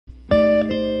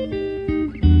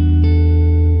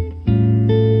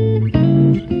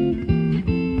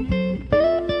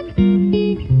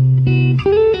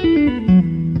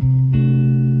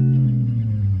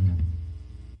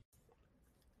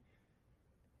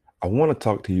I want to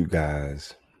talk to you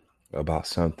guys about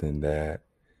something that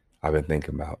I've been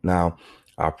thinking about. Now,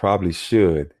 I probably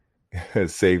should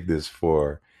save this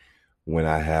for when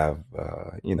I have,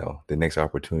 the next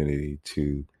opportunity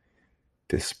to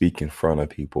speak in front of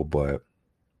people. But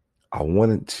I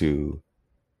wanted to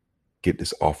get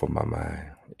this off of my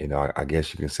mind. I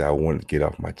guess you can say I wanted to get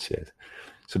off my chest.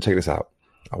 So check this out.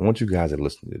 I want you guys to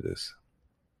listen to this.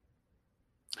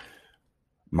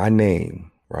 My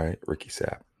name, right, Ricky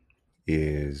Sapp,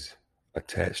 is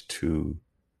attached to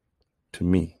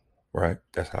me, right?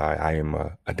 That's how I am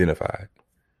identified.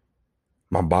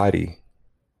 My body,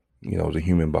 is a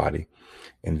human body,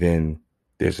 and then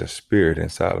there's a spirit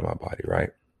inside of my body, right?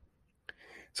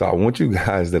 So I want you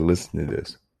guys to listen to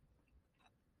this.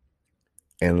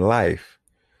 In life,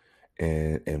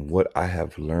 and what I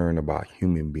have learned about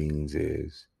human beings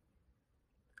is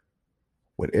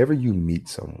whenever you meet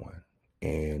someone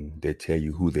and they tell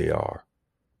you who they are,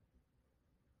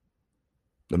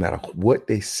 no matter what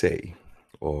they say,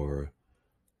 or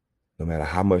no matter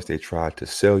how much they try to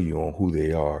sell you on who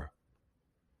they are,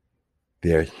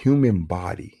 their human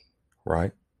body,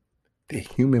 right? The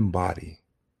human body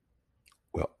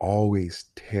will always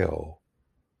tell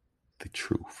the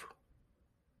truth.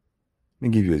 Let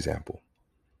me give you an example.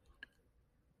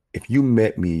 If you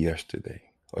met me yesterday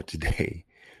or today,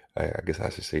 I guess I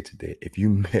should say today, if you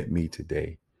met me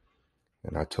today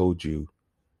and I told you,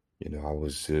 I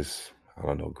was just, I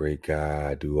don't know, great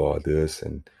guy, I do all this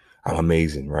and I'm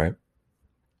amazing, right?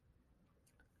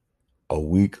 A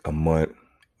week, a month,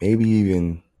 maybe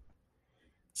even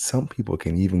some people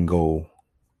can even go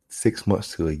 6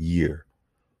 months to a year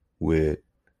with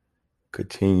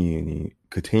continuing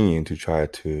to try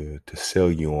to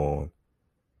sell you on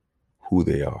who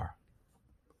they are.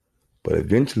 But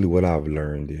eventually what I've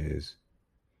learned is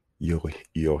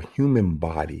your human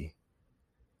body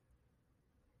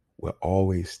will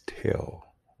always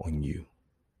tell on you.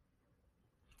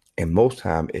 And most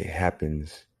time it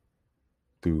happens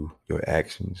through your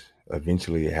actions.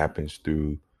 Eventually it happens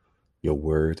through your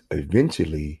words.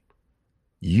 Eventually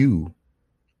you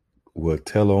will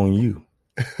tell on you.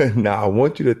 Now I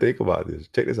want you to think about this.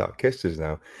 Check this out. Catch this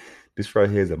now. This right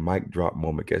here is a mic drop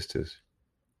moment. Catch this.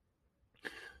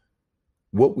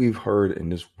 What we've heard in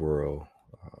this world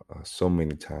so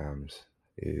many times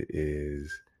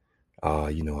is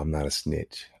I'm not a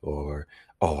snitch, or,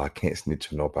 oh, I can't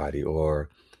snitch on nobody, or,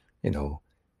 you know,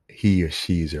 he or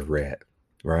she's a rat,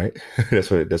 right?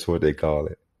 That's what they call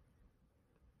it.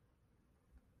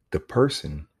 The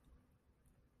person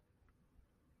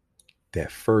that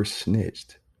first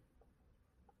snitched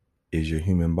is your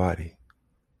human body.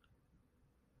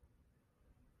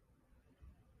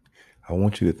 I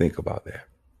want you to think about that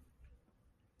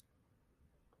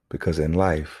because in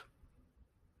life,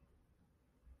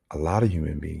 a lot of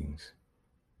human beings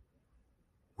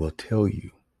will tell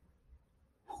you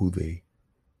who they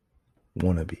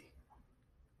want to be,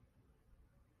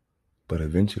 but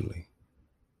eventually,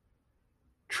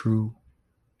 true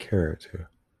character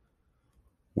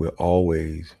will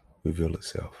always reveal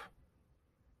itself.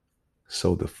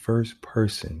 So the first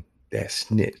person that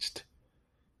snitched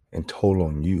and told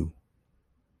on you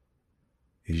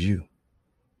is you.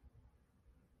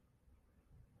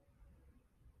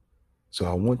 So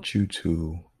I want you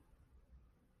to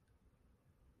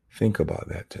think about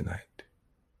that tonight.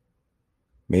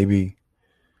 Maybe,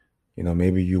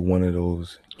 maybe you're one of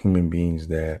those human beings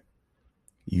that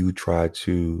you try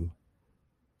to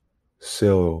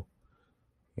sell,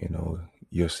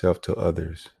 yourself to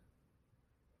others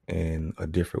in a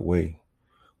different way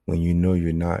when you know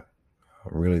you're not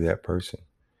really that person.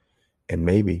 And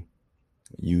maybe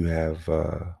you have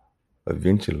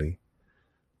eventually,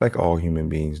 like all human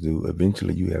beings do,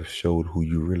 eventually you have showed who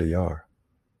you really are.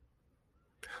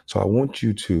 So I want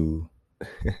you to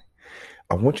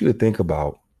I want you to think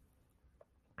about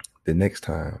the next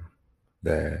time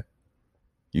that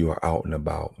you are out and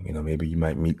about. Maybe you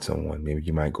might meet someone, maybe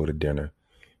you might go to dinner,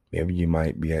 maybe you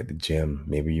might be at the gym,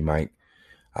 maybe you might,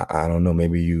 I don't know,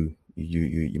 maybe you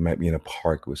might be in a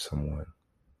park with someone.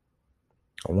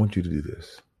 I want you to do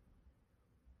this.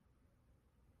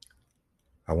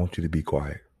 I want you to be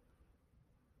quiet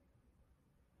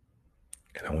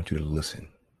and I want you to listen.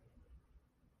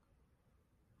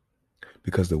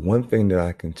 Because the one thing that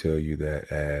I can tell you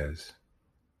that as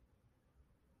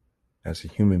a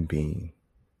human being,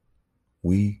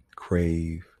 we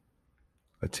crave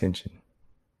attention.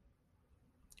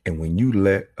 And when you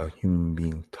let a human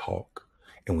being talk,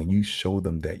 and when you show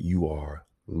them that you are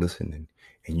listening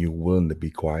and you're willing to be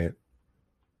quiet,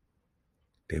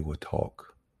 they will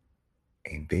talk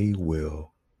and they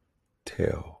will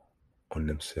tell on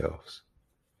themselves.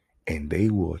 and they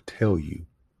will tell you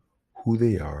who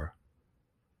they are,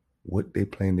 what they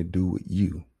plan to do with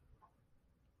you,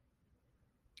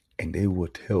 and they will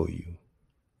tell you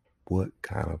what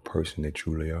kind of person they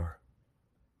truly are.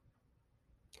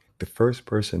 The first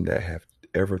person that have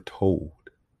ever told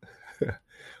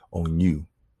on you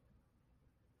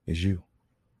is you.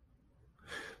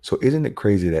 So isn't it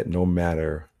crazy that no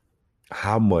matter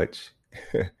how much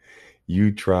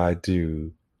you try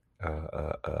to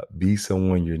be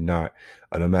someone you're not,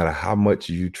 no matter how much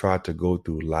you try to go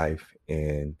through life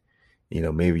and,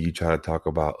 maybe you try to talk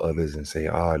about others and say,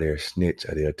 oh, they're a snitch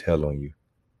or they'll tell on you.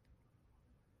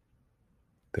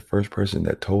 The first person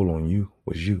that told on you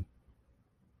was you.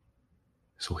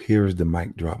 So here's the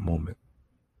mic drop moment.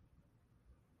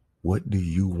 What do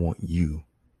you want you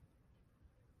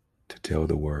to tell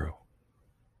the world?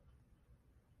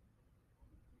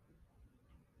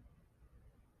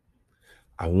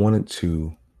 I wanted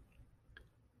to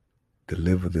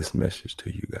deliver this message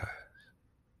to you guys.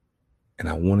 And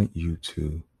I wanted you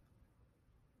to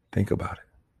think about it.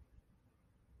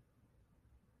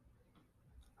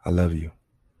 I love you.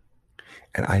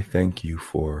 And I thank you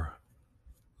for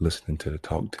listening to the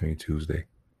Talk to Me Tuesday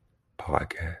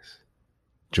podcast.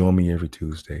 Join me every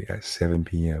Tuesday at 7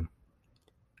 p.m.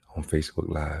 on Facebook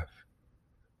Live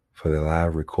for the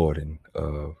live recording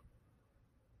of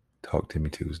Talk to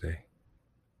Me Tuesday.